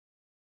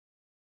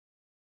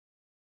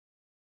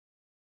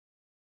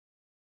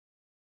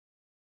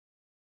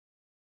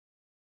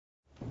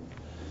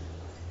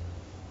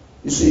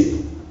You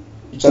see,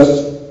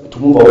 just to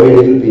move away a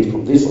little bit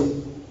from this one.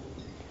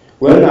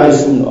 When I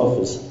assumed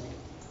office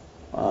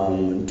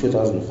in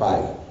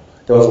 2005,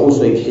 there was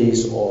also a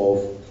case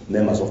of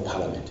members of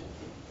parliament.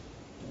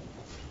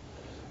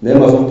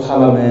 Members of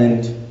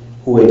parliament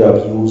who had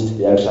abused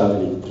their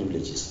traveling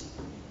privileges.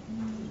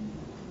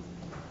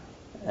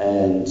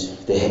 And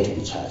they had to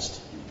be charged.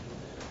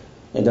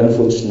 And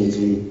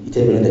unfortunately, it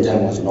happened at the time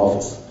I was in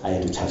office, I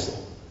had to charge them.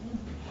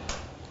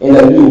 And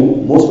I knew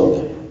most of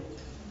them.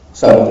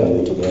 Some of them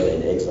were together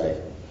in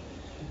exile.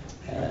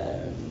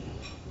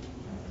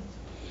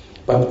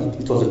 But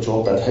it was a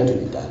job that had to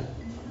be done.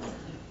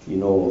 You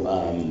know,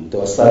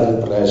 there was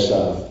sudden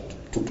pressure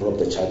to drop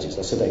the charges.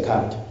 I said, I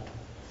can't.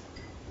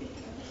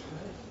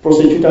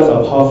 Prosecutors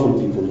are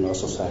powerful people in our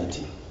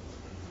society.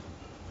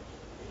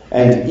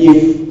 And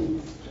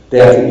if they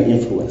are to be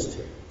influenced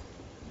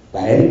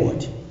by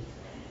anybody,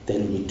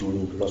 then we're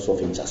doing lots of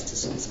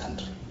injustice in this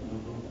country.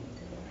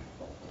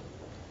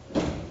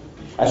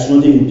 I should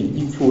not even be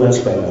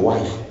influenced by my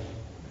wife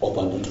or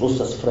by my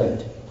closest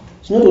friend.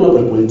 It's not all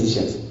about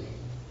politicians.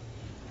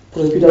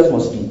 Prosecutors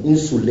must be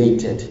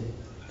insulated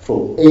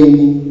from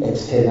any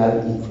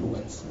external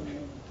influence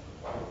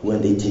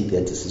when they take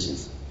their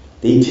decisions.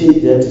 They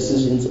take their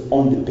decisions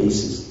on the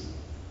basis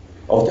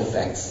of the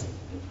facts,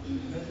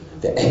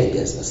 the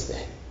evidence that's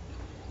there,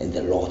 and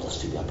the law that's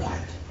to be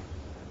applied.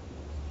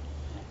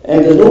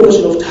 And there's no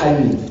question of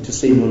timing to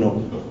say,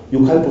 no,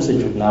 you can't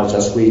prosecute now,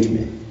 just wait a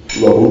minute.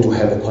 We are going to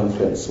have a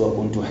conference, we are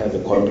going to have a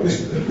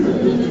congress.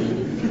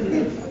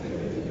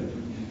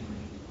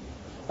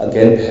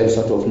 Again, perhaps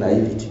sort of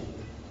naivety.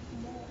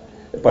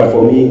 But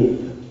for me,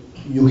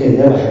 you can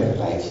never have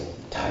the right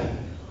time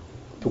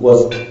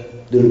because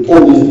there will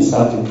always be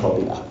something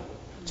cropping up.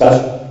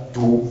 Just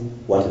do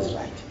what is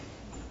right.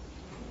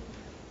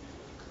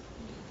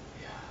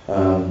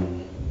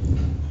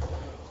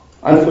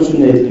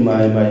 Unfortunately,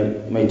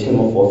 my term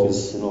of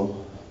office,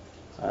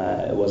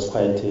 was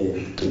quite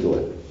a big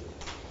one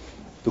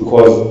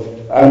because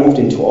I moved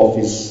into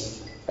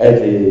office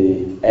at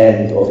the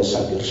end of the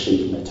Shabir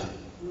Sheikh matter.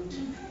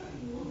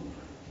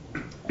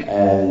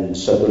 And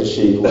Shabir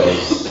Sheikh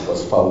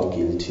was found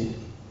guilty,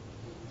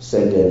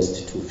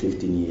 sentenced to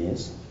 15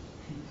 years.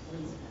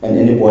 And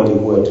anybody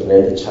who had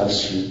read the charge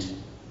sheet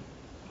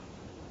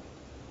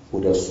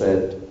would have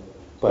said,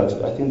 but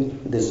I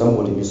think there's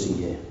somebody missing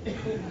here.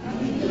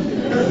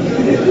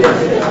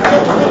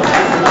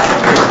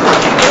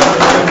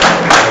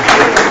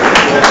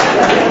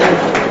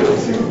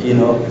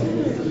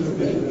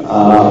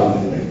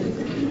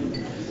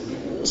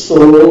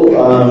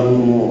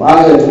 So I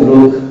had to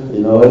look,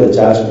 at the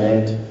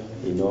judgment,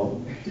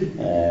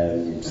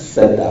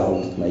 sat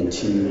down with my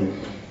team,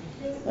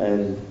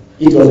 and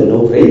it was a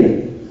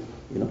no-brainer,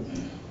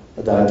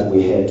 that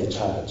we had to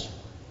charge.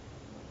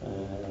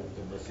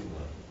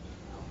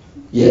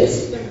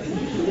 Yes.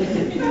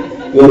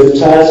 We have to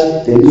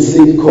charge the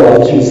missing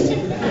co-accused.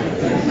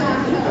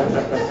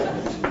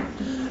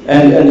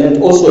 And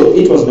also,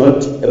 it was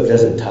not a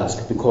pleasant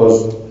task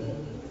because,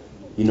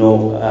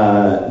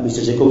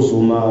 Mr. Jacob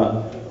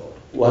Zuma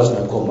was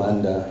my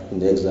commander in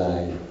the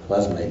exile,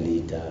 was my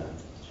leader.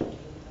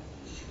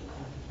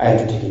 I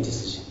had to take a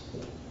decision.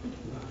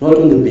 Not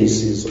on the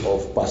basis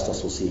of past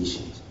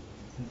associations,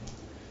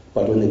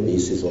 but on the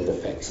basis of the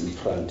facts in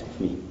front of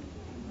me.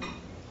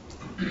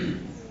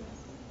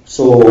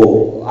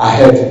 So I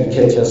had to be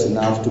courteous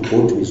enough to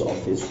go to his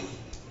office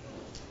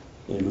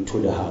in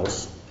Luthuli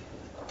House.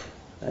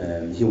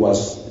 He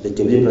was the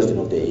deputy president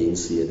of the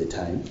ANC at the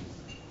time.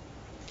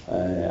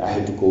 I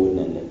had to go in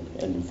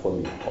and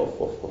inform him of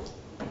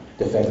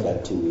the fact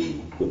that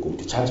we were going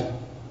to charge him.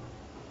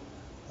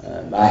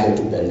 I had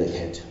to bend the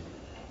head.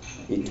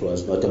 It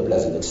was not a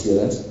pleasant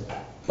experience,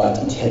 but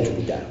it had to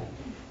be done.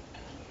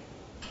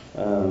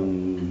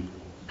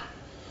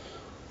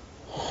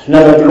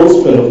 Now, a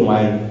close friend of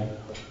mine,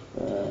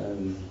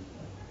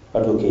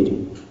 Advocate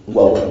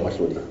Ngwawa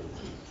Mahlodi,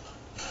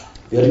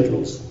 very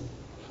close.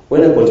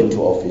 When I got into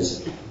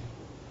office,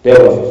 there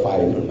was a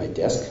file on my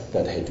desk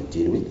that I had to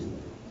deal with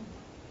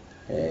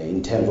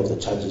in terms of the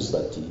charges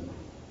that he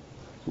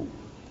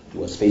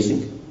was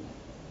facing.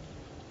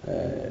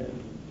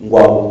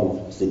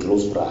 Ngwawa is the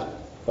close brother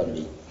for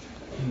me.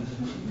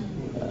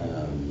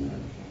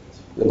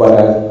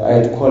 But I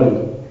had to call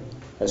him.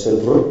 I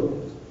said, bro,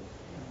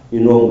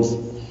 job.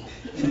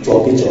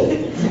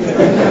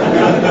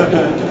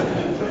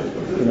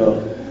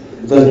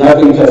 There's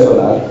nothing personal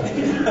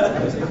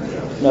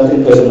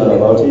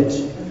about it,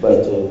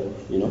 but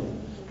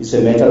it's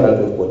a matter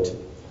that we've got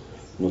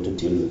to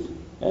deal with.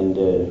 And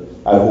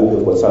I hope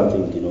we've got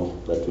something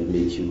that will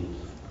make you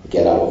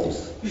get out of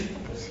this.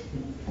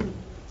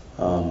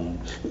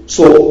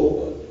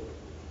 So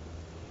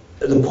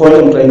the point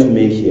I'm trying to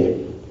make here,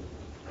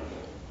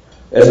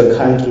 as a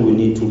country, we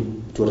need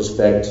to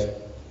respect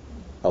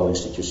our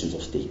institutions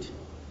of state.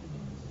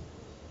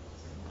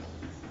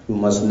 We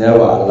must never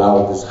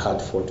allow this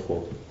hard fought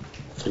for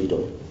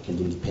freedom and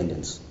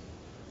independence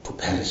to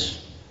perish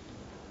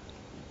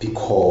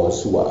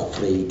because we are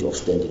afraid of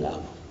standing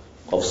up,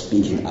 of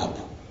speaking up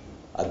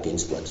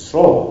against what is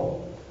wrong.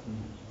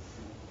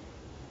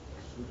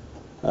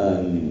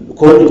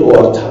 Comrade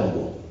O.R.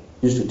 Tambo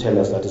used to tell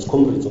us that as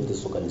comrades of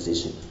this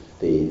organization,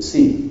 the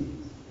ANC,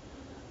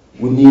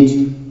 we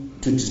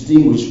need to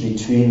distinguish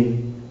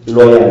between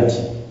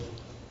loyalty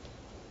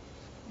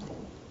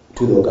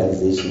to the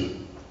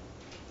organization,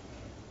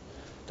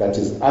 that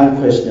is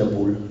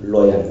unquestionable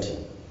loyalty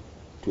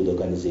to the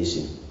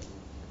organization,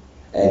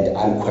 and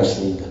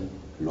unquestioning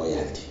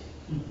loyalty.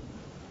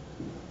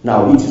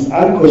 Now, it is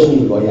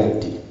unquestioning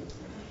loyalty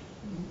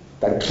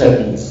that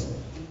threatens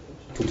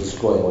to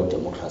destroy our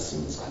democracy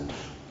in this country.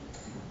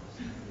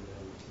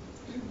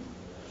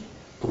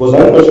 Because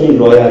unquestioning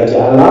loyalty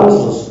allows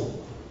us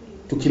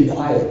to keep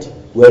quiet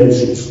when we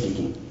should speak.